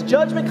this, as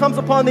judgment comes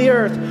upon the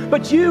earth.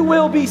 But you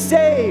will be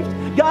saved.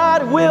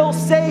 God will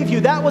save you.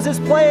 That was his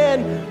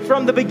plan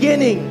from the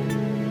beginning.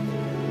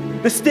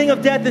 The sting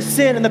of death is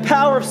sin, and the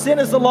power of sin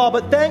is the law.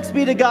 But thanks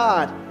be to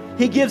God,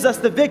 He gives us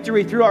the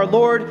victory through our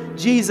Lord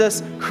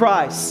Jesus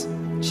Christ.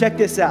 Check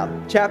this out.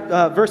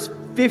 Verse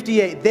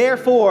 58.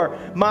 Therefore,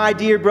 my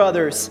dear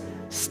brothers,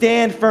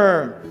 stand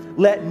firm.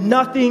 Let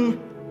nothing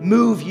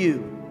move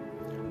you.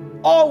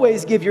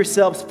 Always give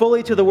yourselves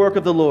fully to the work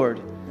of the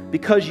Lord,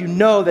 because you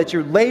know that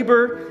your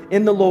labor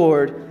in the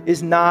Lord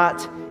is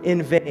not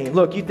in vain.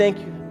 Look, you think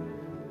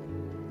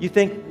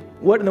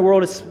what in the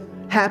world is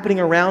happening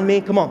around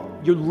me? Come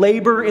on. Your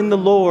labor in the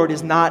Lord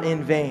is not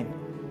in vain.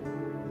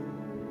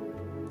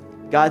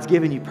 God's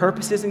given you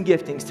purposes and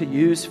giftings to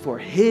use for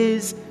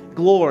His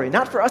glory,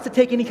 not for us to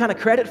take any kind of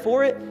credit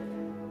for it.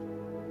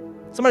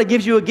 Somebody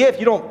gives you a gift,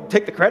 you don't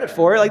take the credit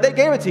for it. Like, they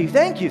gave it to you.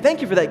 Thank you.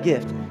 Thank you for that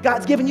gift.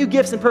 God's given you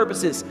gifts and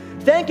purposes.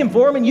 Thank Him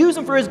for them and use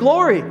them for His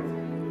glory.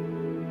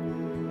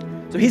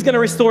 So He's going to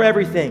restore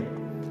everything.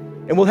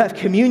 And we'll have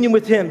communion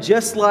with Him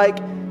just like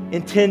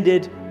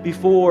intended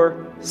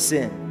before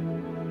sin.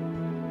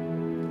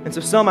 And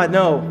so some I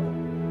know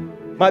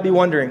might be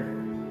wondering,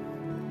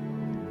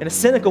 in a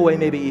cynical way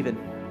maybe even,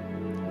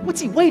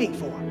 what's He waiting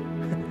for?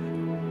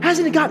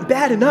 Hasn't it gotten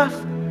bad enough?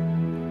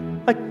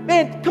 Like,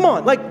 man, come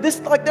on, like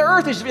the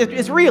earth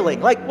is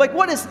reeling. Like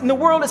what is in the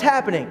world is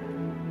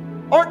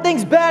happening? Aren't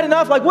things bad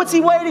enough? Like, what's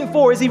He waiting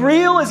for? Is He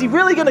real? Is He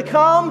really going to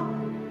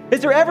come?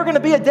 Is there ever going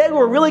to be a day where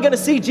we're really going to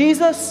see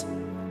Jesus?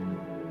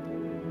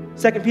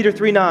 2 Peter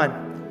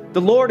 3:9,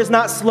 the Lord is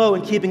not slow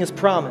in keeping His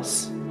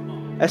promise,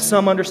 as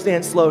some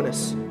understand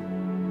slowness.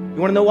 You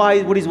want to know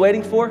what He's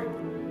waiting for?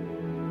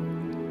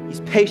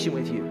 He's patient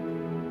with you,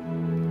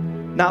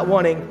 not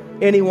wanting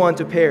anyone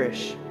to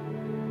perish,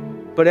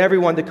 but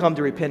everyone to come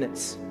to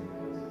repentance.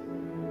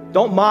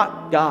 Don't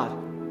mock God.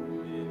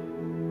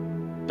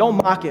 Don't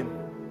mock Him.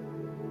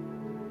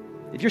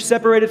 If you're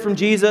separated from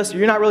Jesus, or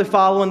you're not really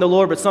following the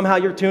Lord, but somehow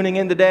you're tuning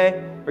in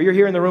today, or you're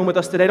here in the room with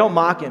us today, don't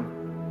mock Him.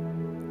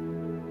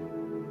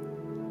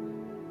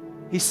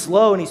 He's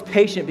slow and He's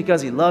patient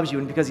because He loves you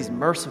and because He's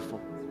merciful.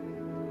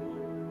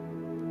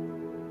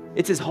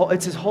 It's His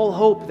whole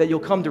hope that you'll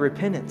come to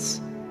repentance.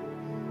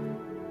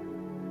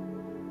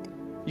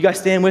 You guys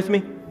stand with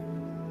me?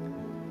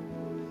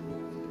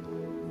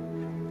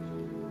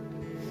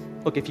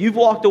 Look, if you've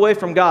walked away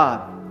from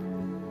God,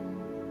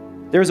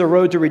 there's a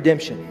road to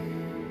redemption.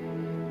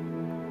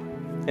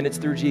 And it's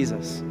through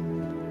Jesus.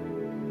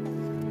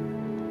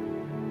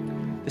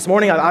 This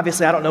morning,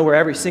 obviously, I don't know where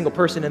every single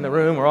person in the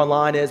room or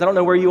online is. I don't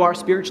know where you are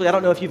spiritually. I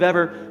don't know if you've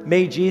ever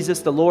made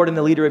Jesus the Lord and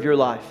the leader of your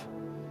life.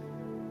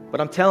 But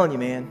I'm telling you,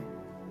 man,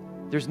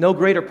 there's no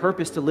greater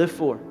purpose to live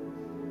for.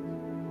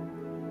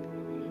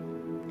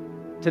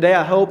 Today,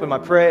 I hope and I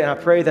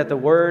pray that the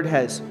Word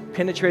has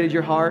penetrated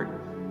your heart.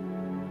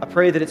 I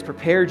pray that it's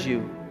prepared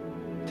you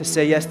to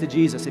say yes to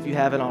Jesus if you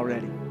haven't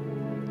already.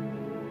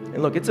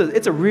 And look, it's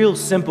a real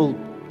simple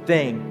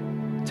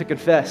thing to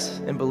confess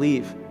and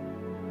believe,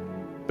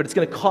 but it's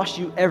going to cost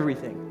you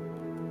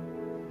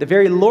everything. The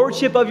very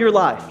lordship of your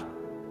life,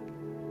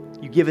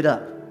 you give it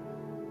up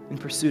in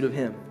pursuit of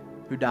Him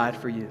who died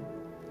for you.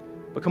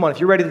 But come on, if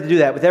you're ready to do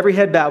that, with every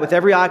head bowed, with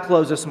every eye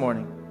closed this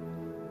morning,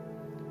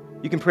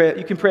 you can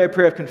pray a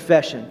prayer of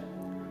confession.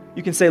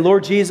 You can say,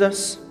 Lord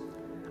Jesus,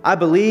 I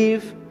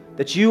believe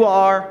that You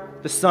are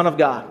the Son of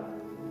God.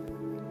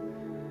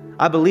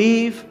 I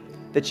believe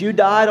that You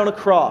died on a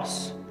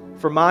cross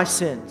for my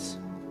sins.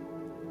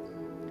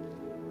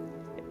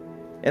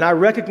 And I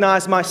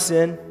recognize my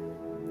sin,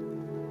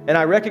 and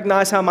I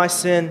recognize how my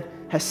sin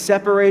has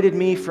separated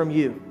me from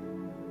You.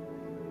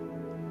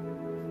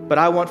 But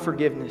I want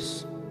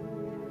forgiveness.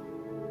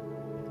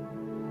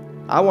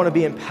 I want to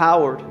be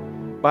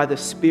empowered by the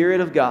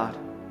Spirit of God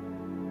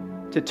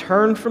to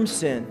turn from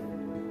sin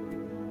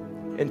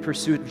in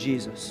pursuit of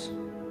Jesus.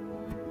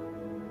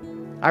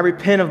 I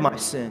repent of my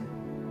sin.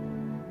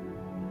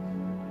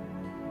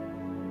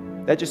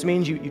 That just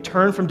means you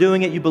turn from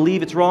doing it, you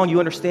believe it's wrong, you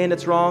understand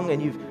it's wrong,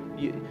 and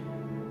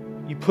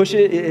you push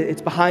it,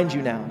 it's behind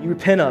you now. You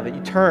repent of it,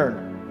 you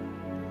turn.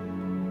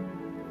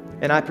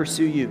 And I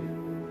pursue You.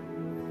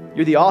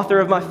 You're the author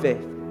of my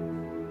faith.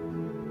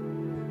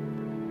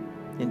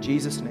 In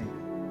Jesus' name.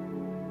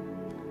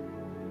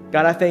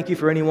 God, I thank You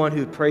for anyone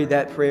who prayed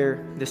that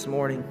prayer this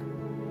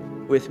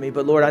morning with me.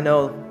 But Lord, I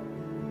know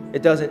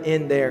it doesn't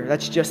end there.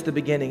 That's just the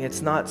beginning.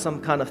 It's not some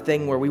kind of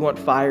thing where we want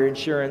fire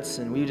insurance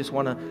and we just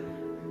want to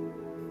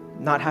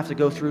not have to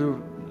go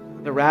through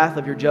the wrath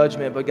of Your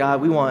judgment. But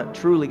God, we want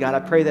truly, God, I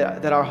pray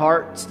that our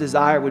heart's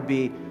desire would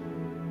be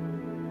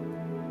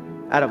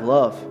out of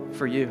love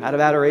for You, out of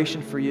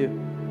adoration for You.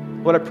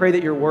 Lord, I pray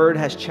that Your Word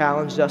has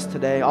challenged us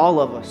today, all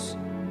of us,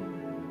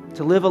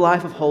 to live a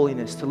life of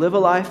holiness, to live a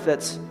life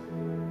that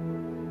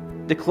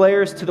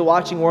declares to the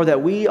watching world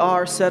that we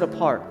are set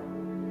apart.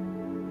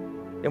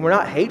 And we're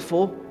not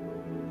hateful.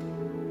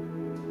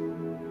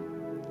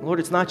 Lord,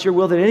 it's not Your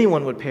will that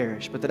anyone would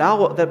perish, but that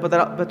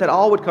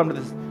all would come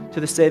to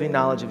the saving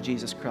knowledge of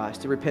Jesus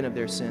Christ, to repent of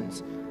their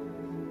sins.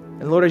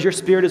 And Lord, as Your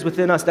Spirit is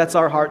within us, that's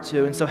our heart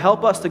too. And so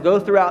help us to go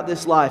throughout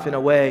this life in a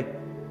way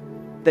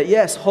that,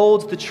 yes,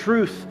 holds the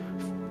truth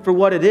for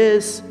what it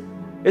is,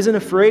 isn't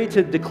afraid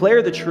to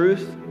declare the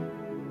truth,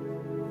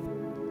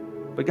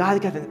 but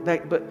God,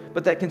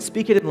 that can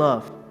speak it in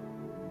love.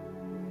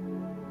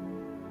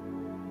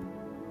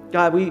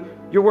 God,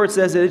 your word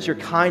says that it's your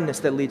kindness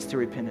that leads to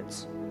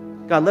repentance.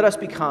 God, let us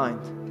be kind.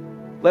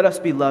 Let us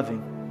be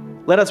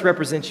loving. Let us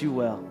represent you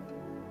well.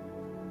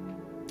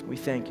 We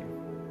thank you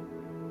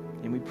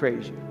and we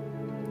praise you.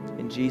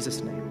 In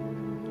Jesus'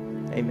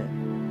 name,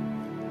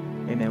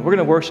 amen. Amen. We're going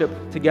to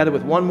worship together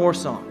with one more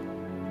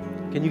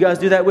song. Can you guys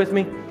do that with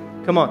me?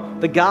 Come on.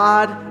 The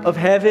God of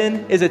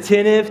heaven is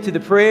attentive to the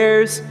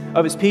prayers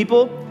of his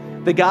people.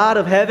 The God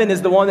of heaven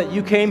is the one that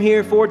you came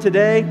here for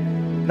today,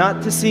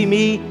 not to see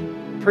me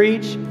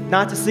preach,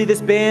 not to see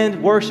this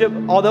band worship,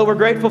 although we're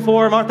grateful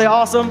for them. Aren't they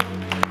awesome?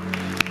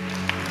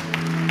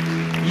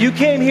 You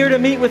came here to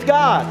meet with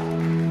God.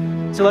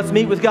 So let's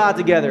meet with God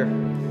together.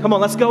 Come on,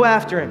 let's go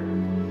after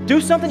him.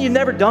 Do something you've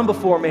never done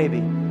before, maybe.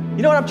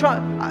 You know what I'm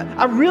trying?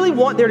 I really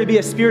want there to be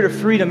a spirit of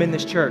freedom in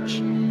this church.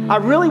 I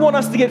really want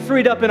us to get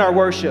freed up in our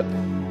worship.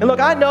 And look,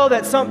 I know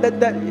that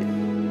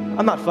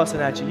I'm not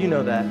fussing at you. You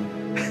know that.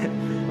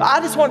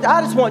 I just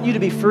want you to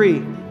be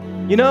free.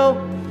 You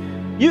know,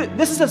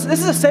 this is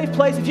a safe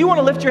place. If you want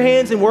to lift your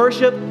hands and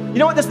worship, you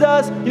know what this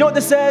does? You know what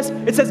this says?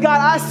 It says, God,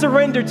 I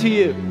surrender to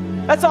you.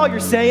 That's all you're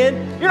saying.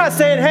 You're not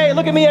saying, hey,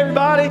 look at me,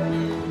 everybody.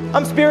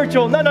 I'm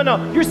spiritual.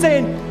 No. You're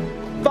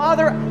saying,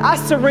 Father, I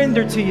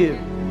surrender to you.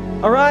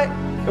 All right?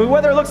 And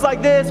whether it looks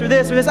like this or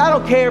this or this, I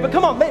don't care. But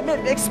come on,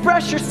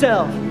 express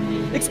yourself.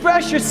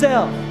 Express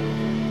yourself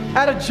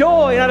out of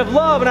joy and out of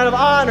love and out of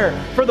honor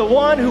for the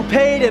one who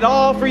paid it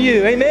all for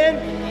you.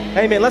 Amen?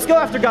 Amen. Let's go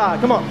after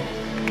God. Come on.